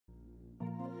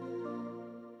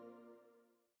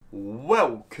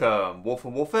Welcome, Wolf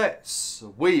and Wolfettes.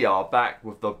 We are back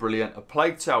with the brilliant A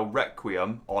Plague Tale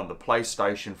Requiem on the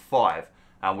PlayStation 5,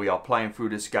 and we are playing through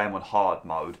this game on hard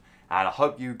mode. And I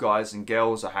hope you guys and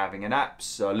girls are having an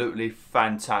absolutely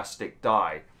fantastic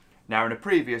day. Now, in a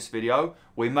previous video,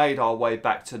 we made our way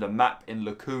back to the map in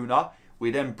Lacuna.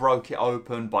 We then broke it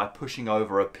open by pushing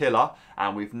over a pillar,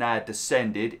 and we've now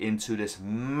descended into this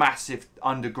massive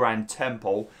underground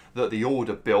temple that the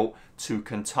Order built to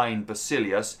contain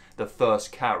Basilius, the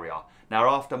first carrier. Now,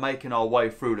 after making our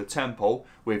way through the temple,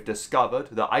 we've discovered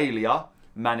that Aelia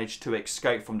managed to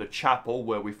escape from the chapel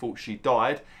where we thought she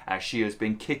died, and she has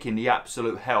been kicking the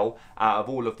absolute hell out of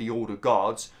all of the Order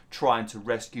guards trying to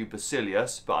rescue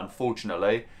Basilius, but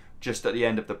unfortunately, just at the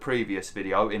end of the previous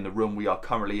video, in the room we are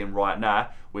currently in right now,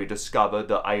 we discovered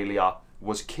that Aelia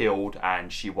was killed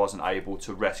and she wasn't able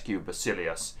to rescue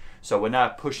Basilius. So we're now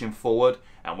pushing forward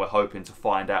and we're hoping to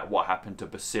find out what happened to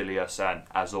Basilius, and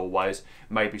as always,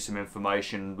 maybe some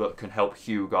information that can help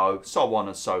Hugo, so on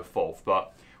and so forth.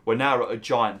 But we're now at a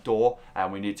giant door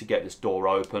and we need to get this door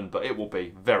open, but it will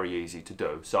be very easy to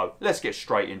do. So let's get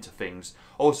straight into things.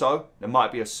 Also, there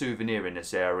might be a souvenir in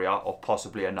this area or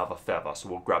possibly another feather, so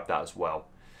we'll grab that as well.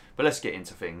 But let's get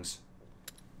into things.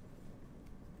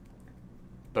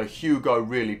 But Hugo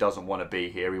really doesn't want to be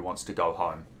here. He wants to go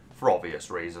home for obvious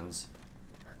reasons.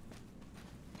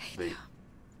 Hey,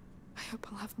 I hope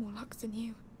I'll have more luck than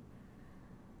you.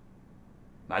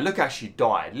 Man, look how she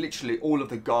died. Literally all of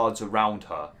the guards around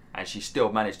her, and she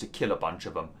still managed to kill a bunch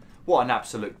of them. What an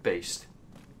absolute beast.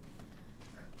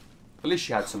 At least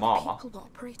she had some armour. People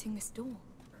operating this door.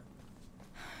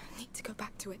 I need to go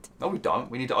back to it. No, we don't.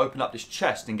 We need to open up this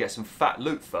chest and get some fat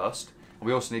loot first. And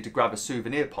we also need to grab a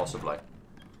souvenir, possibly.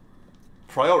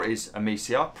 Priorities,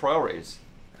 Amicia. Priorities.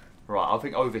 Right, I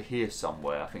think over here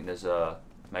somewhere, I think there's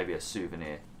maybe a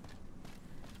souvenir.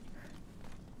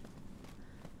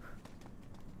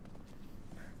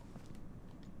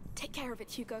 Take care of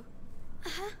it, Hugo.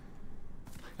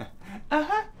 Uh-huh.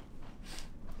 Uh-huh.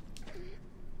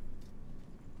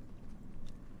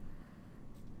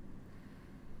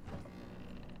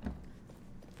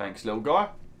 Thanks, little guy.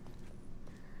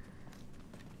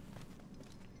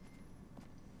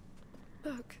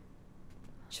 Look.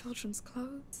 Children's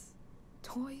clothes.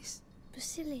 Toys.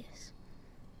 Basilius.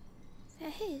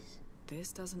 They're his.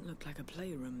 This doesn't look like a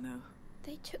playroom, though.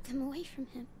 They took them away from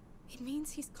him. It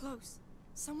means he's close.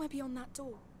 Somewhere beyond that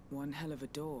door. One hell of a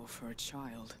door for a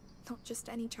child. Not just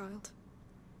any child.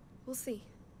 We'll see.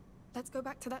 Let's go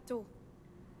back to that door.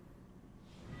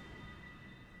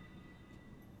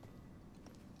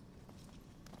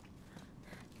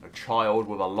 A child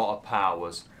with a lot of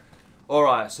powers.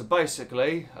 Alright, so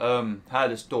basically, how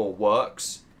this door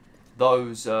works,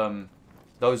 those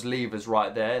levers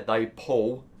right there, they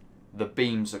pull the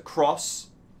beams across,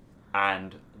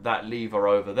 and that lever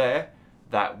over there,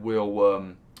 that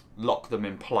will lock them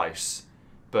in place.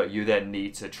 But you then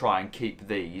need to try and keep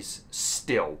these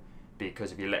still,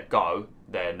 because if you let go,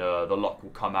 then the lock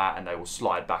will come out and they will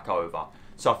slide back over.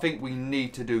 So I think we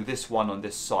need to do this one on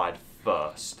this side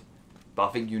first. But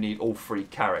I think you need all three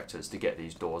characters to get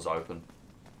these doors open.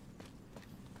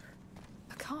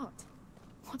 A cart?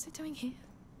 What's it doing here?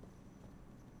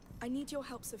 I need your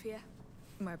help, Sophia.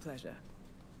 My pleasure.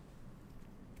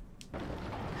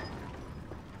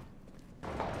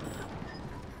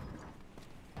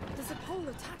 There's a pole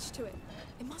attached to it.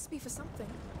 It must be for something.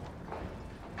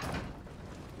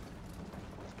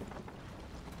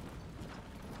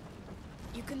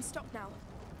 You can stop now.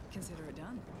 Consider it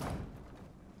done.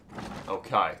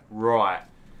 Okay, right.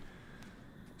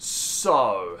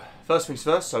 So, first things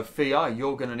first, Sophia,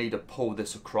 you're going to need to pull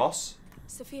this across.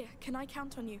 Sophia, can I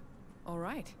count on you? All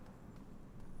right.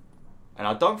 And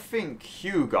I don't think,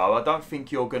 Hugo, I don't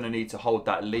think you're going to need to hold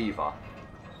that lever.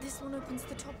 This one opens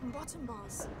the top and bottom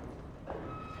bars.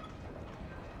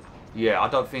 Yeah, I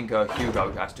don't think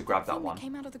Hugo has to grab that Thing one.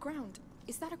 Came out of the ground.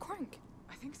 Is that a crank?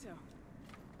 I think so.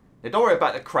 Yeah, don't worry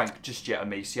about the crank just yet,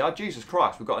 Amicia. Jesus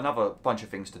Christ, we've got another bunch of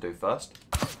things to do first.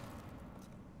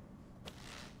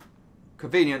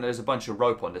 Convenient there's a bunch of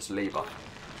rope on this lever.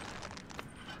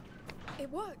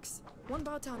 It works. One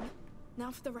bar done.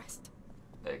 Now for the rest.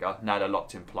 There you go. Now they're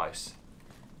locked in place.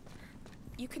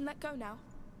 You can let go now.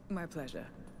 My pleasure.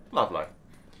 Lovely.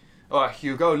 Alright,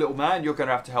 Hugo, little man, you're going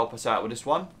to have to help us out with this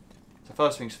one. So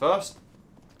first things first.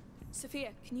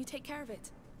 Sophia, can you take care of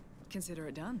it? Consider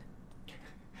it done.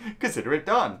 Consider it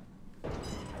done.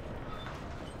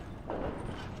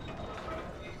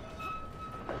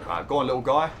 Alright, go on, little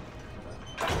guy.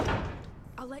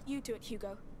 I'll let you do it,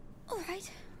 Hugo. All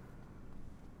right.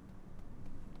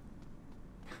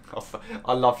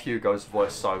 I love Hugo's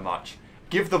voice so much.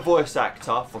 Give the voice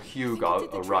actor for I Hugo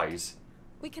did the a trick. raise.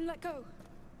 We can let go.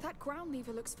 That ground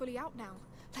lever looks fully out now.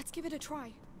 Let's give it a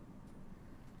try.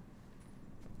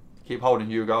 Keep holding,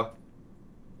 Hugo.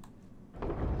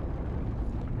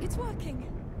 It's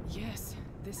working. Yes,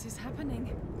 this is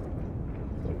happening.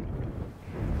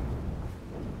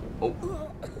 Oh,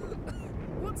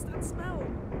 What's that smell?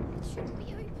 It should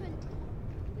be open.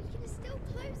 We can still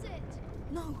close it.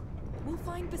 No, we'll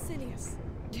find Basilius.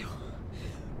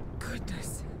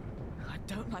 Goodness. I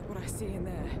don't like what I see in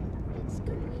there. It's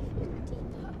going even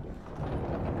deeper.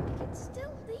 We can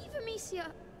still leave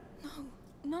Amicia.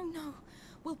 No.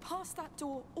 We'll pass that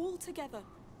door all together.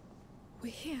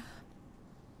 We're here.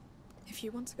 If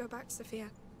you want to go back,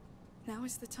 Sophia, now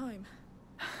is the time.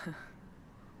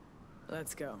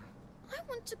 Let's go. I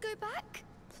want to go back.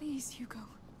 Please, Hugo.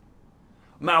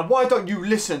 man, why don't you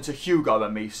listen to Hugo,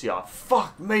 Amicia?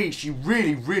 Fuck me, she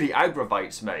really, really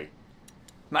aggravates me.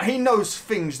 Man, he knows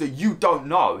things that you don't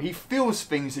know. He feels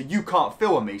things that you can't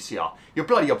feel, Amicia. You're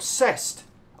bloody obsessed.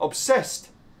 Obsessed.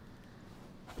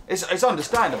 It's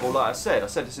understandable, like I said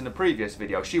this in the previous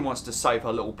video. She wants to save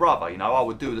her little brother, you know. I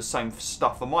would do the same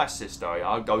stuff for my sister. You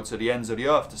know? I'd go to the ends of the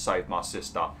earth to save my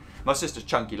sister. My sister's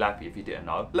Chunky Lappy, if you didn't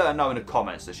know. Let her know in the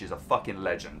comments that she's a fucking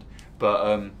legend.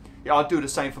 But, yeah, I'd do the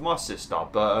same for my sister.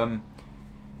 But,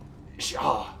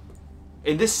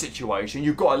 in this situation,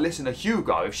 you've got to listen to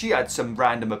Hugo. If she had some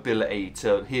random ability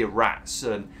to hear rats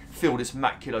and feel this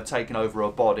macula taking over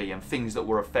her body and things that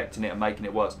were affecting it and making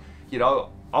it worse, you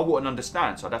know, I wouldn't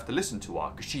understand, so I'd have to listen to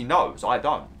her, because she knows, I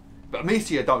don't. But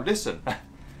Amicia don't listen.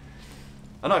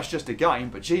 I know it's just a game,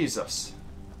 but Jesus.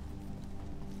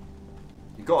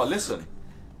 You gotta listen.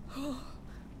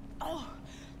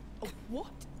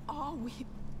 What are we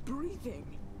breathing?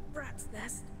 Rat's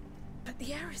nest. But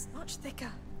the air is much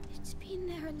thicker. It's been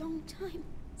there a long time.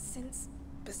 Since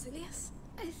Basilius?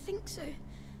 I think so.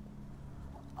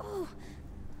 Oh,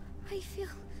 I feel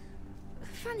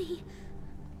funny.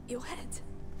 Your head.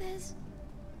 There's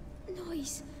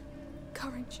noise.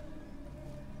 Courage.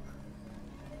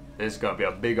 There's gonna be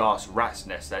a big ass rat's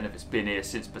nest then if it's been here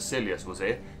since Basilius was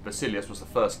here. Basilius was the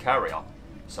first carrier.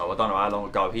 So I don't know how long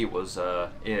ago he was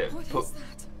here. What is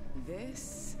that?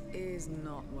 This is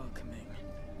not welcoming.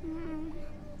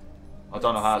 I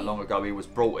don't know how long ago he was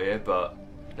brought here, but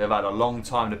they've had a long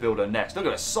time to build a nest. Look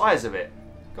at the size of it.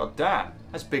 God damn,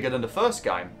 that's bigger than the first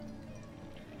game.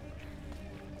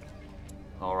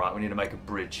 Alright, we need to make a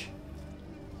bridge.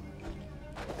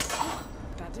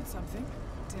 That did something.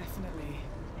 Definitely.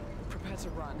 Prepare to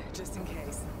run, just in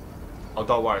case. Oh,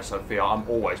 don't worry, Sophia, I'm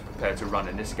always prepared to run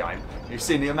in this game. You've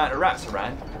seen the amount of rats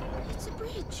around. It's a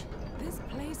bridge. This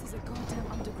place is a goddamn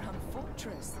underground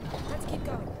fortress. Let's keep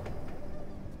going.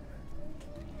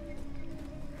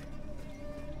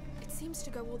 It seems to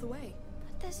go all the way.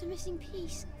 But there's a missing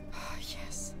piece.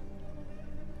 Yes.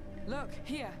 Look,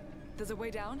 here. There's a way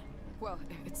down. Well,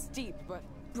 it's steep, but...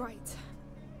 Right.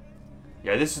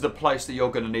 Yeah, this is the place that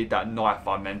you're going to need that knife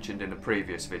I mentioned in the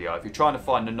previous video. If you're trying to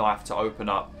find the knife to open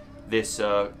up this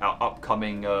our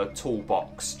upcoming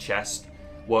toolbox chest,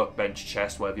 workbench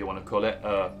chest, whatever you want to call it,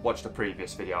 watch the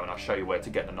previous video and I'll show you where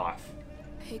to get the knife.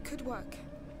 It could work.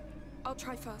 I'll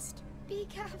try first. Be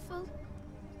careful.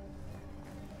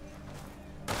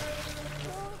 Amicia,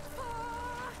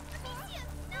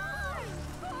 no!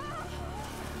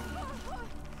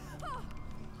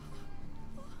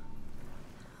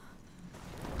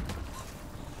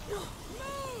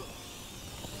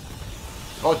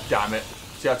 God damn it.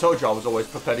 See, I told you I was always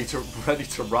ready to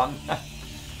run. Are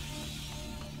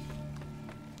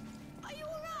you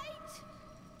alright?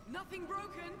 Nothing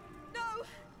broken. No!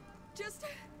 Just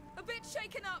a bit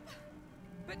shaken up.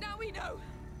 But now we know.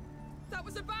 That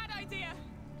was a bad idea.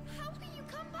 How will you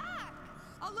come back?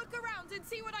 I'll look around and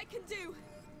see what I can do.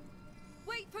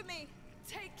 Wait for me.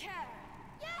 Take care.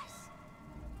 Yes!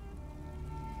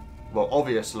 Well,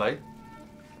 obviously.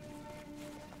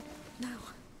 Now.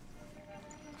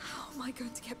 How am I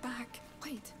going to get back?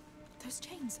 Wait. Those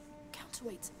chains.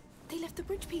 Counterweights. They left the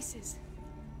bridge pieces.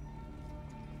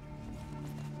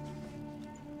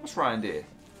 What's round here?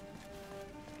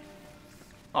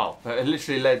 Oh, it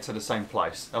literally led to the same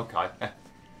place. Okay.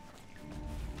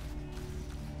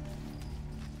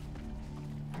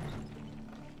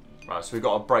 Right, so we've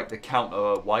got to break the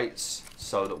counterweights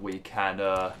so that we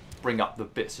can bring up the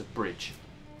bits of bridge.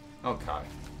 Okay.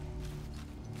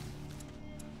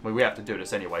 Well, we have to do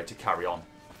this anyway to carry on.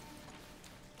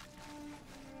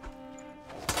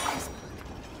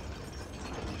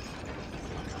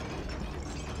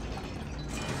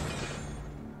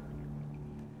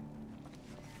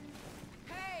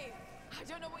 Hey! I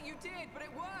don't know what you did, but it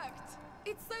worked. worked!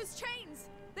 It's those chains!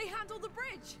 They handle the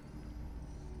bridge!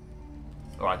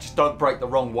 Alright, just don't break the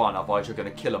wrong one, otherwise you're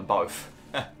going to kill them both.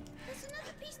 There's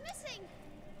another piece missing.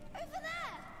 Over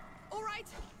there. Alright,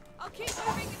 I'll keep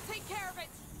moving and take care of it.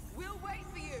 We'll wait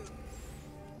for you.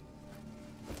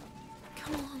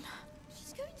 Come on.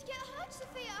 She's going to get hurt,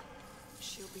 Sophia.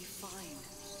 She'll be fine.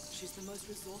 She's the most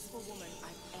resourceful woman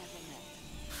I've ever met.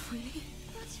 Really?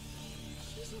 But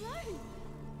she's alone.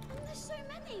 And there's so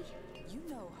many. You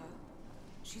know her.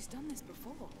 She's done this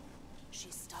before.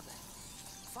 She's stubborn.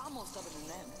 Far more stubborn than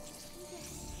them.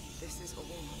 This is all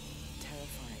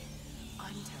terrifying.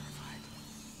 I'm terrified.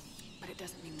 But it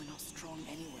doesn't mean we're not strong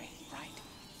anyway, right?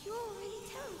 You're really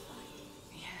terrified.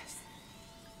 Yes.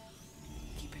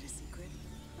 Keep it a secret.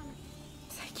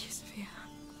 Thank you, Sophia.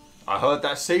 I heard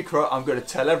that secret. I'm going to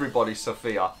tell everybody,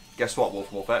 Sophia. Guess what,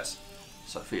 Wolfettes?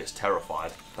 Sophia's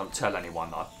terrified. Don't tell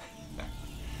anyone, though.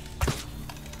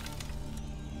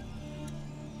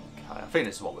 Okay, I think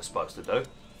this is what we're supposed to do.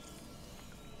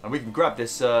 And we can grab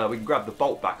this, we can grab the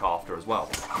bolt back after as well.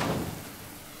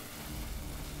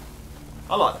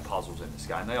 I like the puzzles in this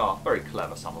game. They are very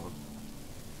clever, some of them.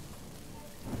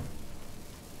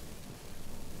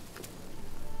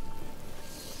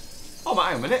 Oh,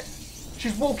 hang on a minute.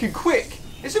 She's walking quick.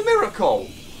 It's a miracle.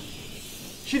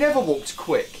 She never walks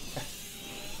quick.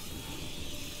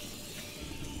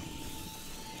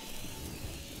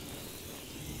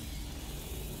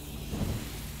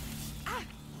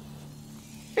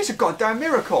 It's a goddamn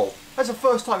miracle. That's the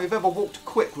first time you've ever walked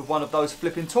quick with one of those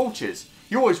flipping torches.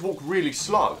 You always walk really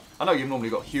slow. I know you've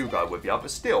normally got Hugo with you, but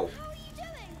still. How are you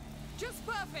doing? Just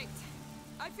perfect.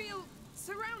 I feel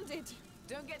surrounded.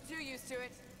 Don't get too used to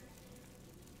it.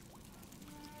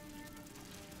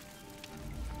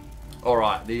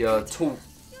 Alright, the tool...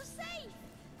 You're safe.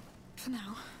 For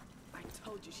now. I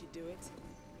told you she'd do it.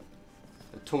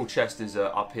 The tool chest is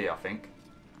up here, I think.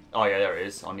 Oh yeah, there it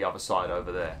is, on the other side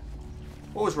over there.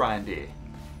 What was round here?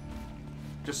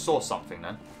 Just saw something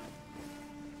then.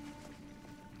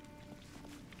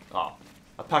 Oh,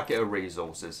 a packet of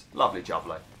resources. Lovely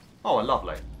jubbly. Oh, and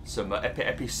lovely. Some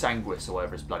episanguis or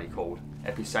whatever it's bloody called.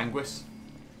 Episanguis?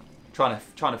 Trying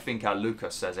to think how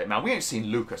Lucas says it. Man, we ain't seen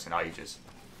Lucas in ages.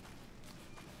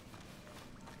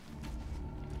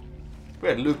 If we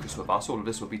had Lucas with us, all of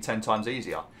this would be 10 times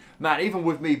easier. Man, even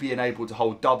with me being able to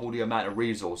hold double the amount of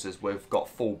resources, we've got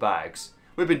full bags.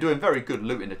 We've been doing very good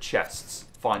looting the chests,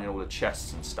 finding all the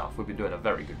chests and stuff. We've been doing a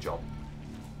very good job.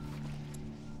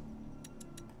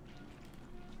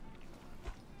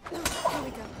 Here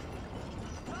we go.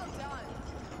 Well done.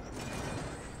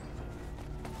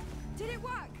 Did it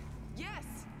work? Yes,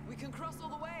 we can cross all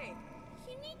the way.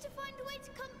 You need to find a way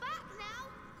to come back now.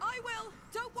 I will.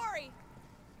 Don't worry.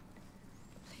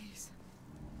 Please,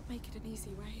 make it an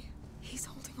easy way. He's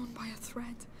holding on by a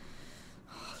thread.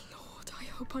 Oh, Lord, I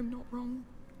hope I'm not wrong.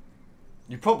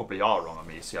 You probably are wrong,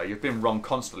 Amicia. You've been wrong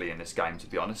constantly in this game, to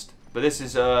be honest. But this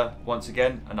is, once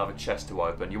again, another chest to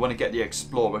open. You want to get the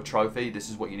Explorer trophy, this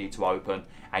is what you need to open,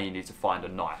 and you need to find a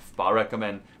knife. But I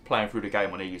recommend playing through the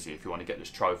game on easy if you want to get this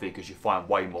trophy, because you find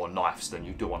way more knives than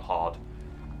you do on hard.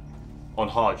 On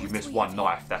hard, you miss one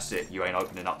knife, that's it. You ain't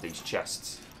opening up these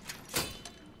chests.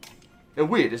 They're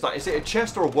weird. It's like, is it a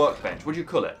chest or a workbench? What do you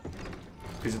call it?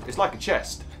 Because it's like a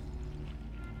chest.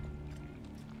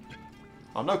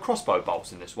 Oh, no crossbow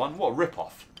bolts in this one. What a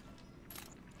rip-off.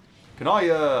 Can I,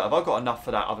 have I got enough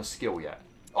for that other skill yet?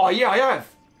 Oh, yeah, I have!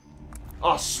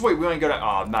 Oh, sweet, we ain't gonna...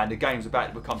 Oh, man, the game's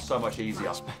about to become so much easier.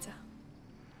 Much better.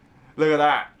 Look at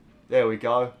that. There we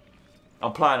go.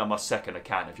 I'm playing on my second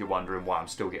account, if you're wondering why I'm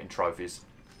still getting trophies.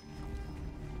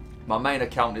 My main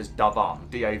account is devouring,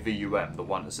 D-A-V-U-M, the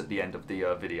one that's at the end of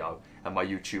the video. And my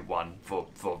YouTube one for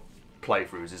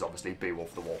playthroughs is obviously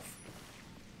BwolfTheWolf.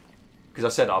 Because I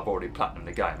said I've already platinumed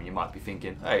the game, and you might be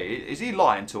thinking, hey, is he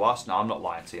lying to us? No, I'm not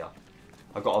lying to you.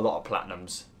 I've got a lot of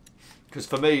platinums. Because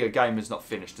for me, a game is not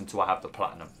finished until I have the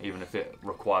platinum, even if it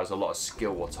requires a lot of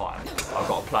skill or time. I've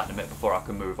got to platinum it before I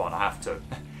can move on. I have to.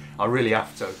 I really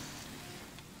have to.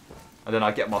 And then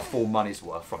I get my full money's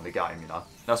worth from the game, you know.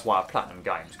 That's why I platinum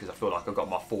games, because I feel like I've got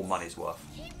my full money's worth.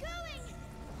 Keep going.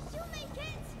 You'll make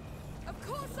it. Of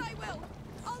course I will.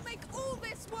 I'll make all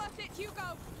this worth it,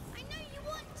 Hugo. I know you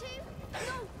want to.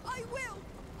 No, I will.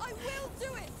 I will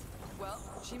do it. Well,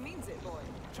 she means it, boy.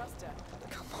 Trust her.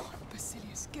 Come on,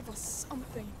 Basilius, give us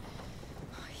something.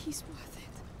 He's worth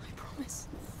it, I promise.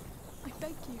 I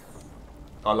beg you.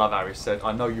 I love how he said,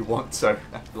 I know you want to.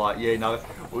 Like, yeah, no,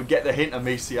 we'll get the hint,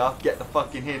 Amicia. Get the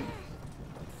fucking hint.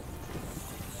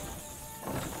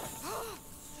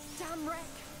 Damn wreck.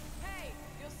 Hey,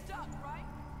 you're stuck, right?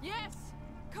 Yes.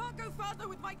 Can't go further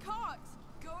with my cart.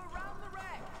 Go around the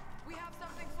wreck.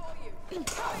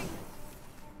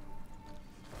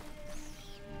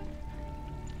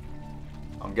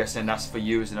 I'm guessing that's for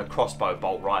using a crossbow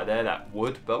bolt right there, that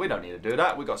wood, but we don't need to do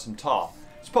that. We got some tar.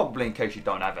 It's probably in case you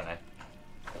don't have any.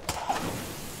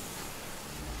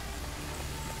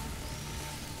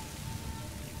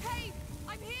 Hey,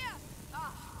 I'm here!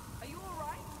 Ah, are you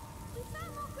alright? We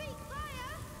found more Greek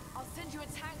fire. I'll send you a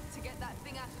tank to get that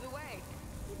thing out of the way.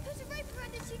 We put a rope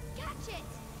around it so you can catch it.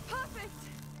 Perfect!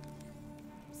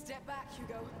 Step back,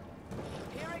 Hugo.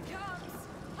 Here it comes!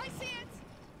 I see it!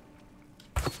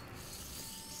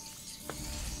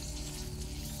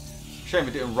 Shame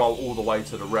it didn't roll all the way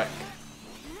to the wreck.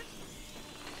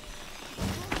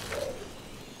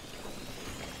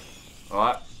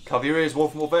 Alright, cover your ears,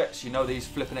 Wolf and Wolvettes. You know these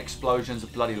flipping explosions are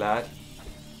bloody loud.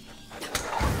 Did it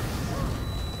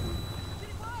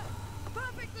work?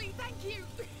 Perfectly, thank you!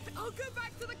 I'll go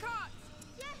back to the cart!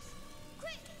 Yes,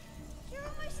 quick! You're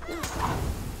almost there.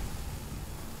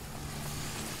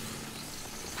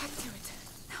 Back to it.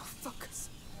 Now focus.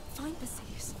 Find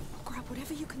Basilius. Grab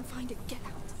whatever you can find and get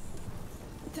out.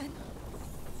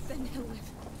 Then he'll live.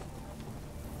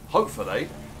 Hopefully.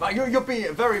 But you're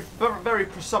being very, very, very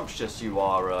presumptuous, you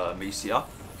are, Amicia.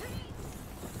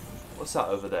 What's that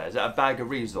over there? Is that a bag of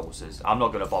resources? I'm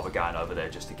not going to bother going over there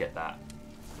just to get that.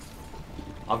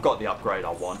 I've got the upgrade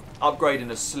I want.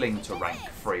 Upgrading a sling to rank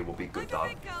 3 will be good, though.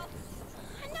 I know.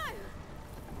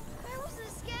 I wasn't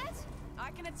scared.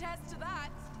 I can attest to that.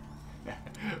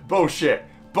 Bullshit.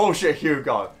 Bullshit,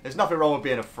 Hugo. There's nothing wrong with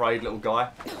being afraid, little guy.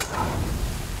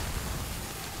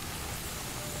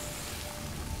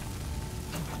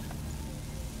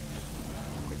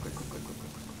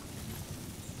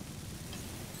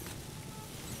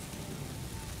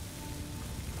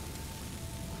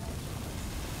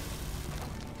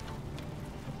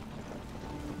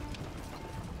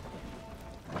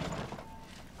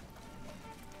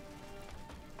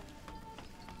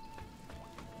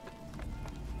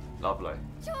 Lovely.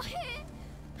 You're here.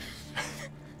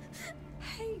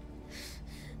 Hey,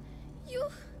 You're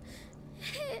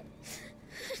here.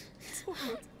 it's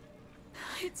alright.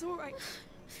 It's alright.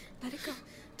 Let it go.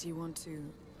 Do you want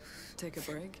to take a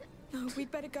break? No,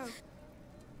 we'd better go.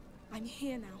 I'm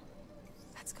here now.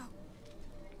 Let's go.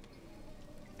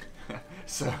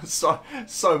 So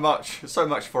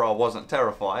much for I wasn't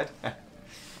terrified.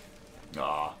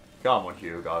 Ah, come on,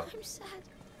 Hugo. I'm sad.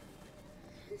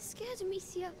 I'm scared,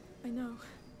 Amicia. I know.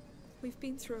 We've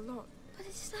been through a lot. But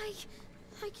it's like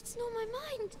it's not my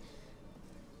mind.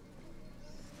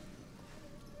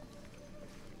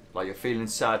 Like you're feeling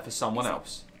sad for someone Is it?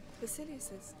 else.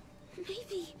 Basilius's.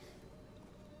 Maybe.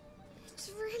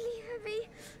 It's really heavy.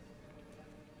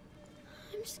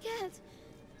 I'm scared.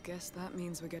 Guess that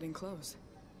means we're getting close.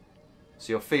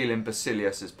 So you're feeling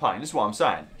Basilius's pain. This is what I'm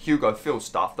saying. Hugo feels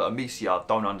stuff that Amicia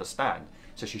don't understand.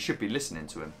 So she should be listening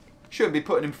to him. Shouldn't be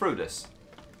putting him through this.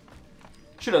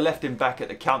 Should have left him back at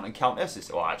the Count and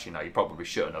Countess's. Well, actually, no, you probably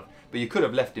shouldn't have. But you could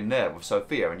have left him there with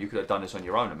Sophia and you could have done this on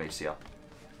your own, Amicia.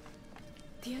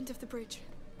 The end of the bridge.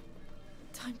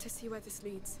 Time to see where this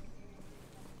leads.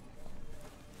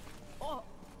 Oh,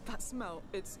 that smell.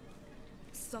 It's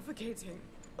suffocating.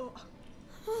 Oh.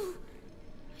 Oh,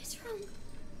 it's wrong.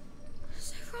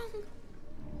 So wrong.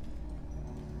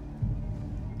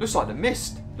 Looks like the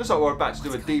mist. Looks like we're about to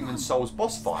do a Demon Souls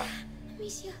boss fight.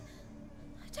 Amicia,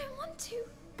 I don't want to.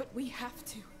 But we have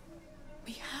to.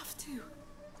 We have to.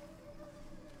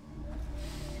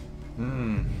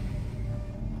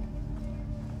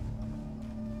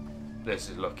 This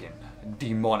is looking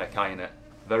demonic, ain't it?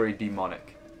 Very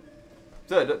demonic.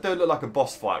 Don't look like a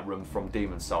boss fight room from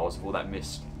Demon Souls with all that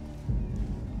mist.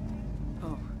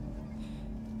 Oh.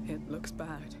 It looks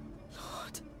bad.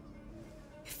 Lord.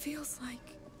 It feels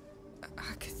like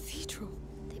a cathedral.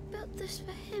 They built this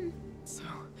for him. So,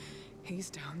 he's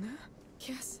down there?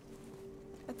 Yes.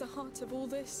 At the heart of all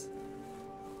this.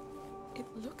 It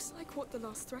looks like what the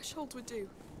last threshold would do.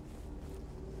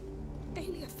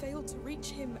 Aelia failed to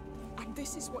reach him, and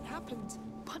this is what happened.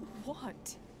 But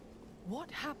what?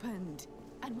 What happened?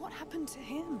 And what happened to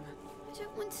him? I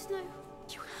don't want to know.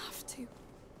 You have to.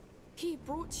 He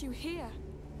brought you here.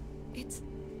 It's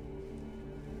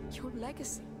your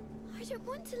legacy. I don't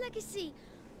want a legacy.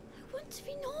 I want to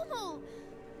be normal.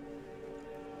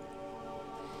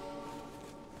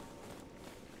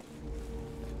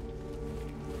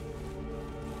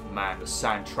 Man, the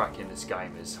soundtrack in this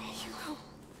game is... Hugo,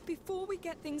 before we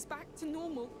get things back to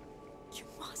normal, you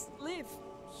must live.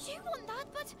 You want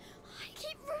that, but I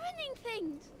keep ruining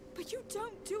things. But you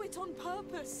don't do it on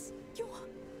purpose. You're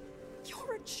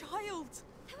a child.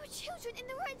 There were children in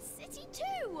the Red City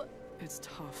too. It's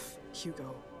tough,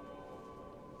 Hugo.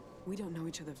 We don't know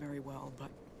each other very well, but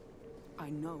I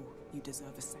know you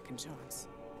deserve a second chance.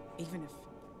 Even if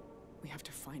we have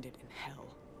to find it in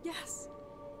hell. Yes.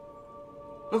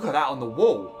 Look at that on the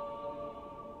wall.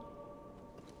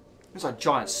 Looks like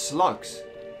giant slugs.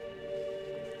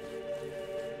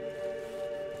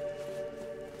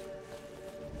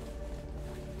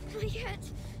 My head.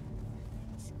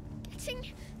 It's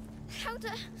getting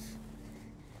louder.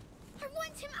 I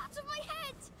want him out of my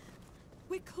head.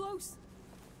 We're close.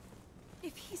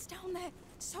 If he's down there,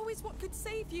 so is what could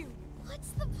save you.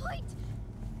 What's the point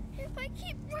if I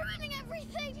keep ruining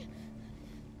everything?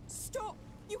 Stop!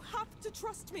 You have to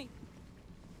trust me.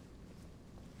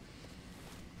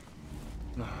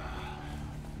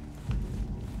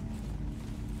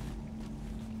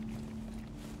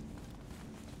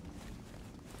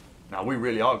 Now we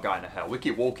really are going to hell. We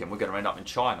keep walking, we're going to end up in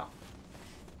China.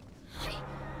 I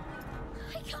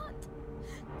can't.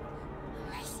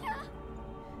 Amicia!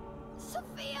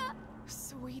 Sophia!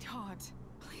 Sweetheart.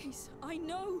 Please, I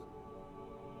know.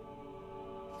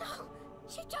 No,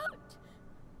 you don't.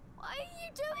 Why are you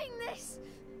doing this?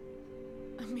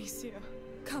 Amicia.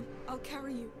 Come, I'll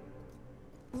carry you.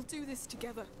 We'll do this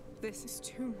together. This is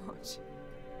too much.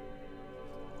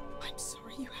 I'm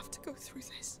sorry you have to go through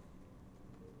this.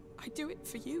 I do it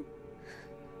for you.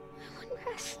 I want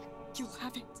rest. You'll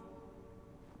have it.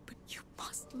 But you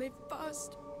must live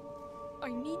first. I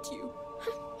need you.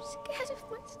 I'm scared of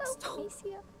myself, Stop.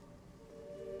 Amicia.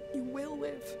 You will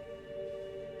live.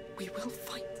 We will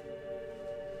fight.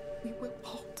 We will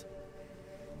hold.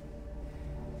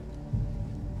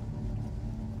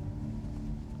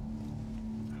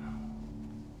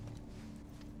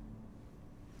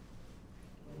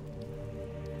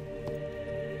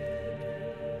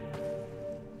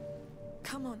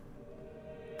 Come on.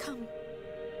 Come.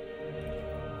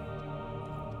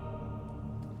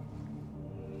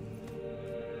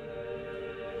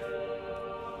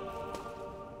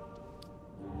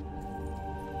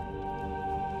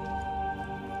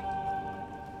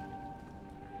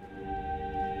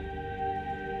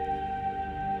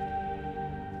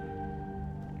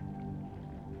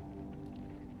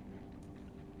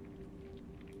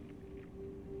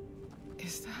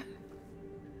 Is that...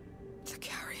 The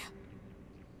carrier.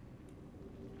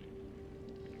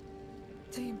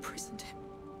 They imprisoned him.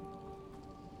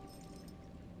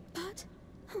 But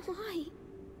why?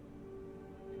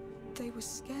 They were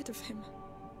scared of him,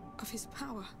 of his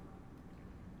power.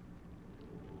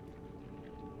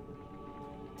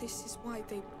 This is why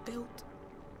they built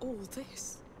all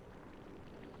this.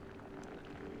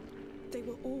 They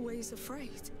were always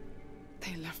afraid.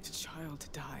 They left a child to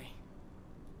die.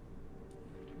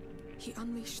 He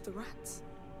unleashed the rats.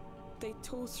 They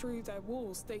tore through their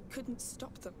walls. They couldn't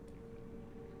stop them.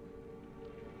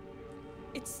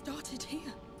 It started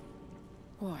here.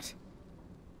 What?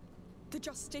 The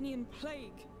Justinian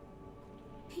plague.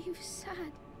 He was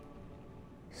sad.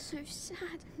 So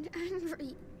sad and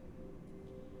angry.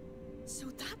 So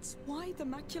that's why the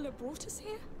macula brought us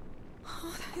here?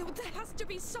 Oh, there has to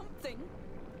be something.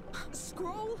 A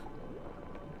scroll?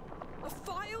 A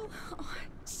file? Oh,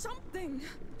 something.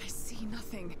 I see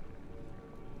nothing.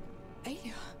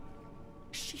 Aya.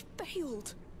 She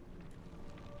failed.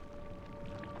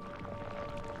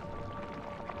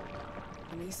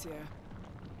 Amicia.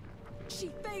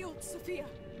 She failed, Sophia.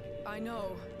 I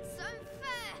know. It's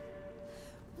unfair.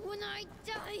 When I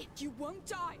die, You won't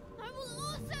die. I will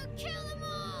also kill them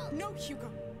all. No,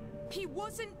 Hugo. He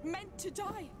wasn't meant to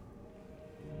die.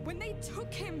 When they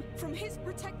took him from his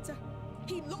protector,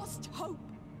 he lost hope.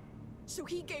 So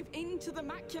he gave in to the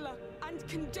macula and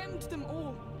condemned them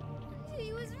all.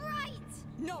 He was right.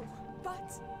 No,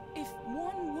 but if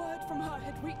one word from her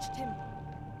had reached him,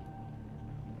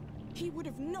 he would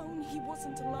have known he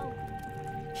wasn't alone.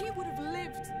 He would have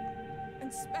lived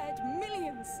and spared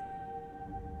millions.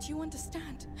 Do you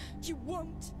understand? You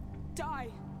won't die.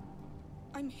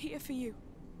 I'm here for you,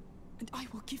 and I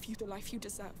will give you the life you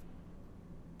deserve.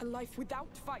 A life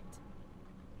without fight.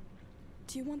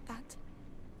 Do you want that?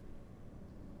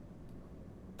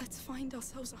 Let's find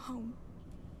ourselves a home.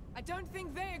 I don't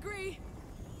think they agree.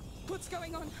 What's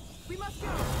going on? We must go.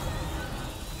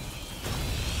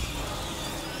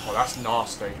 Oh, that's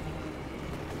nasty.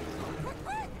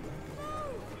 Quick!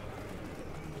 No!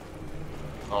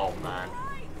 Oh, man.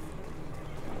 Right!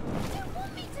 You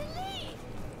want me to leave?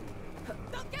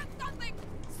 They'll get nothing!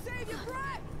 Save your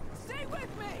breath! Stay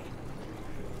with me!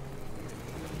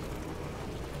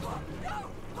 Oh, no!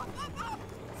 Up!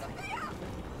 Sophia!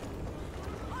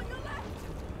 On your left!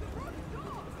 The road is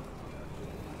yours!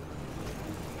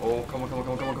 Oh, come on. Come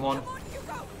on,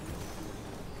 Hugo!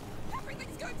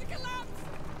 Everything's going to collapse!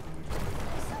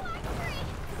 So I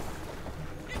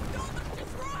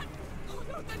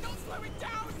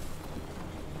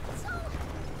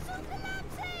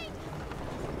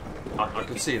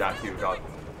can see that, Hugo.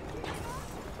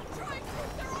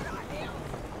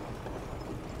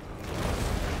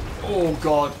 Oh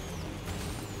God.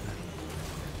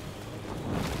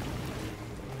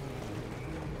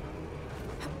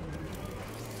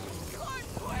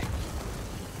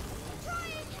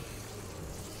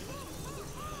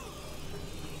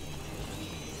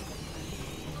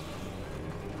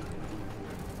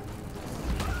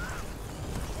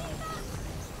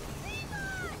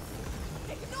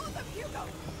 Ignore them, Hugo!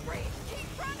 Breathe!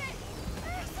 Keep running!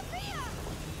 Sophia!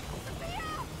 Sophia!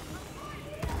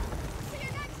 See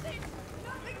an exit!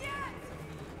 Nothing yet!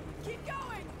 Keep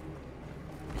going!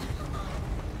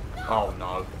 Oh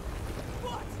no.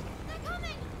 What? They're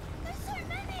coming! There's so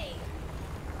many!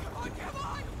 Come on, come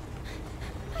on!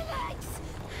 My legs!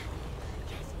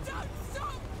 Don't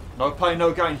stop! No pain,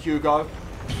 no gain, Hugo.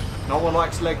 No one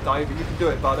likes leg day, but you can do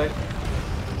it, buddy.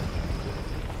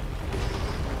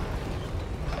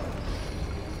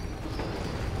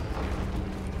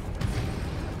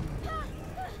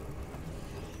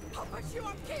 I'll push you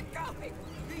up, keep going!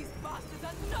 These bastards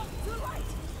are not too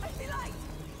light! I see light!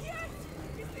 Yes!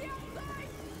 It's the outside!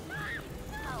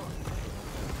 No!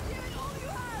 Give it all you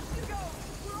have, Hugo!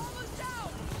 We're almost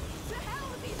down! To hell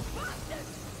with these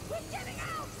bastards! We're getting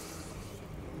out!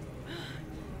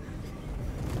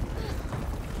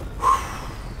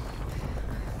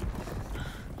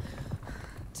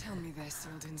 Tell me they're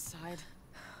sealed inside.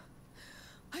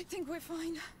 I think we're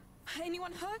fine.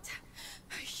 Anyone hurt?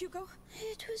 Hugo?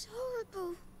 It was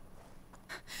horrible.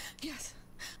 Yes.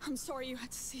 I'm sorry you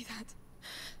had to see that.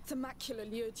 The macula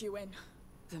lured you in.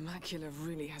 The macula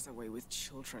really has a way with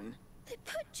children. They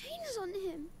put chains on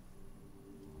him.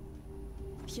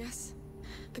 Yes,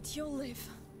 but you'll live.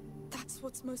 That's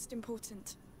what's most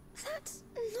important. That's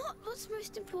not what's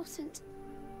most important.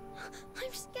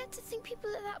 I'm scared to think people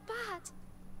are that bad.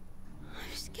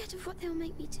 I'm scared of what they'll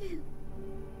make me do.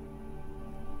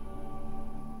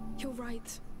 You're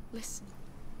right. Listen.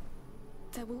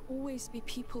 There will always be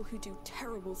people who do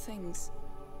terrible things.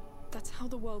 That's how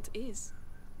the world is.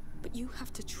 But you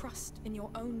have to trust in your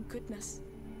own goodness.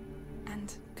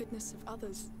 And goodness of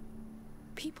others.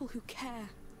 People who care.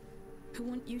 Who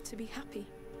want you to be happy.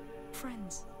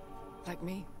 Friends. Like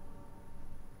me.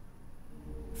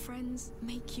 Friends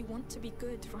make you want to be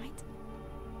good, right?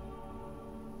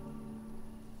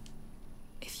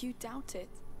 If you doubt it,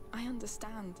 I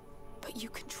understand. But you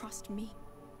can trust me.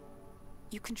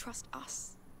 You can trust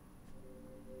us.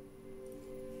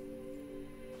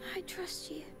 I trust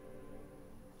you.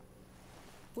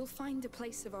 We'll find a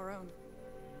place of our own.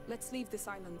 Let's leave this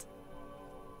island.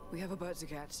 We have a boat to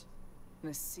catch,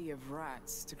 and a sea of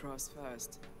rats to cross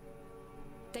first.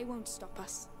 They won't stop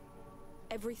us.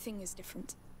 Everything is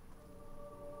different.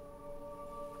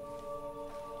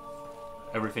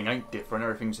 Everything ain't different,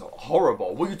 everything's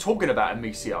horrible. What are you talking about,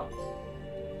 Amicia?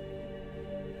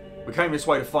 We came this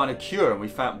way to find a cure and we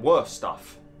found worse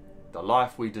stuff. The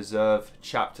Life We Deserve,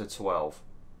 Chapter 12.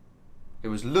 He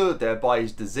was lured there by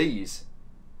his disease.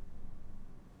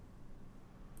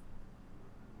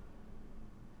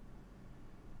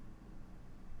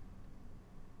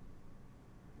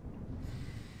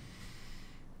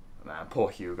 Man, poor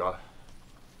Hugo.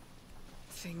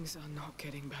 Things are not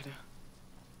getting better.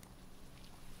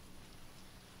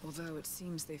 Although it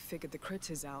seems they figured the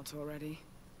critters out already.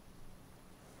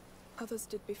 Others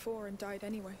did before and died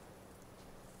anyway.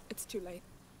 It's too late.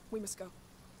 We must go.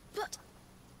 But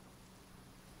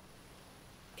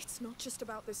It's not just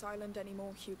about this island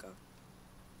anymore, Hugo.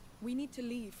 We need to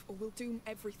leave or we'll doom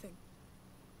everything.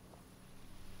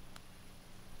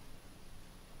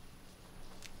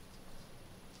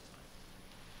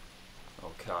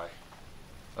 Okay.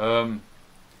 Oh,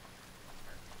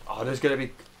 there's gonna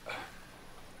be...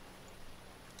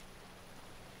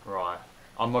 Right.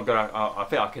 I'm not gonna... I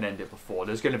think I can end it before.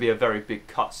 There's gonna be a very big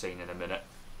cutscene in a minute.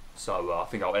 So I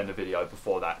think I'll end the video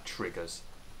before that triggers.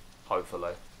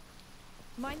 Hopefully.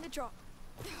 Mind the drop.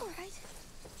 all right.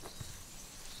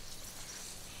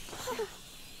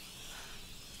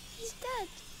 He's dead.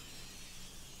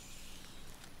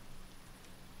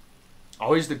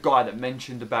 Oh, he's the guy that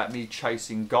mentioned about me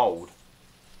chasing gold.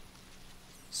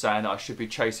 Saying that I should be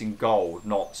chasing gold,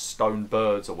 not stone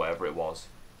birds or whatever it was.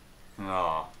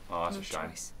 Oh, that's a shame.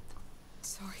 Choice.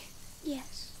 Sorry.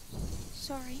 Yes.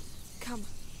 Sorry. Come,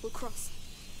 we'll cross.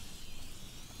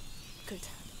 Good.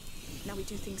 Now we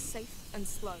do things safe and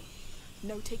slow.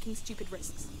 No taking stupid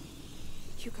risks.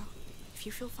 Hugo, if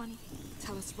you feel funny,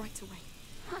 tell us right away.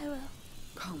 I will.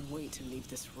 Can't wait to leave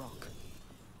this rock.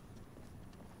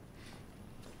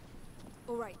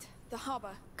 All right, the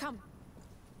harbor. Come.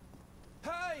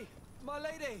 Hey, my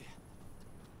lady!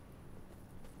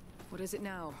 What is it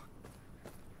now?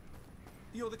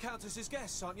 You're the Countess's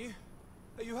guests, aren't you?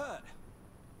 Are you hurt?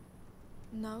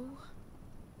 No.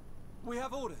 We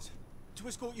have orders to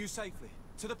escort you safely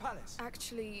to the palace.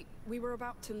 Actually, we were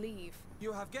about to leave.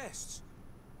 You have guests.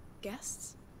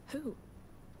 Guests? Who?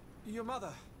 Your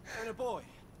mother and a boy.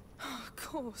 Of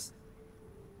course.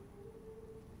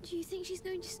 Do you think she's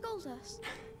going to scold us?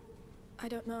 I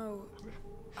don't know.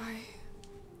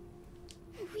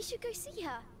 We should go see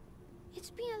her. It's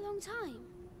been a long time.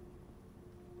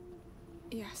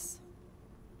 Yes.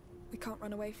 We can't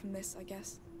run away from this, I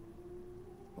guess.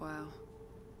 Wow.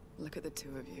 Look at the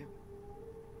two of you.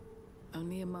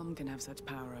 Only a mum can have such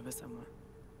power over someone.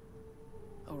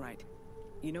 Alright.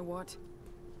 You know what?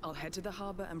 I'll head to the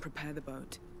harbor and prepare the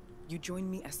boat. You join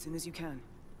me as soon as you can.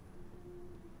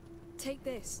 Take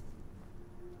this.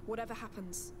 Whatever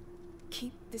happens,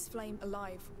 keep this flame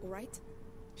alive, alright?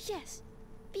 Yes.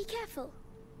 Be careful.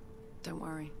 Don't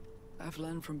worry. I've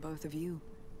learned from both of you.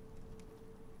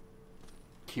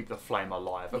 Keep the flame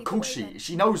alive. Lead Of course the way, then.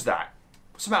 she knows that.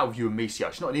 What's the matter with you, Amicia?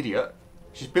 She's not an idiot.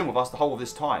 She's been with us the whole of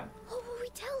this time. What will we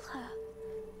tell her?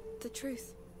 The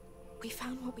truth. We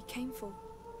found what we came for,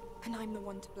 and I'm the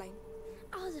one to blame.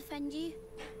 I'll defend you.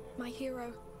 My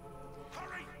hero.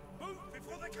 Hurry! Move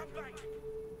before they come back!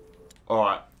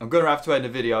 Alright, I'm going to have to end the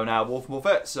video now,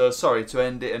 WolfTheWolf. Sorry to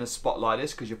end it in a spot like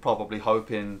this, because you're probably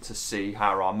hoping to see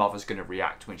how our mother's going to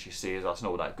react when she sees us and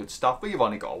all that good stuff. But you've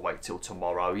only got to wait till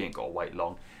tomorrow. You ain't got to wait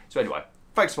long. So anyway,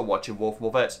 thanks for watching,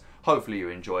 WolfTheWolf. Hopefully you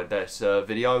enjoyed this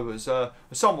video. It was a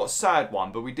somewhat sad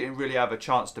one, but we didn't really have a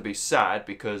chance to be sad,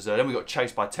 because then we got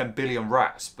chased by 10 billion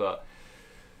rats. But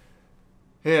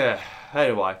yeah,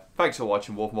 anyway, thanks for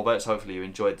watching, WolfTheWolf. Hopefully you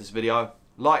enjoyed this video.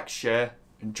 Like, share,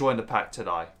 and join the pack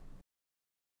today.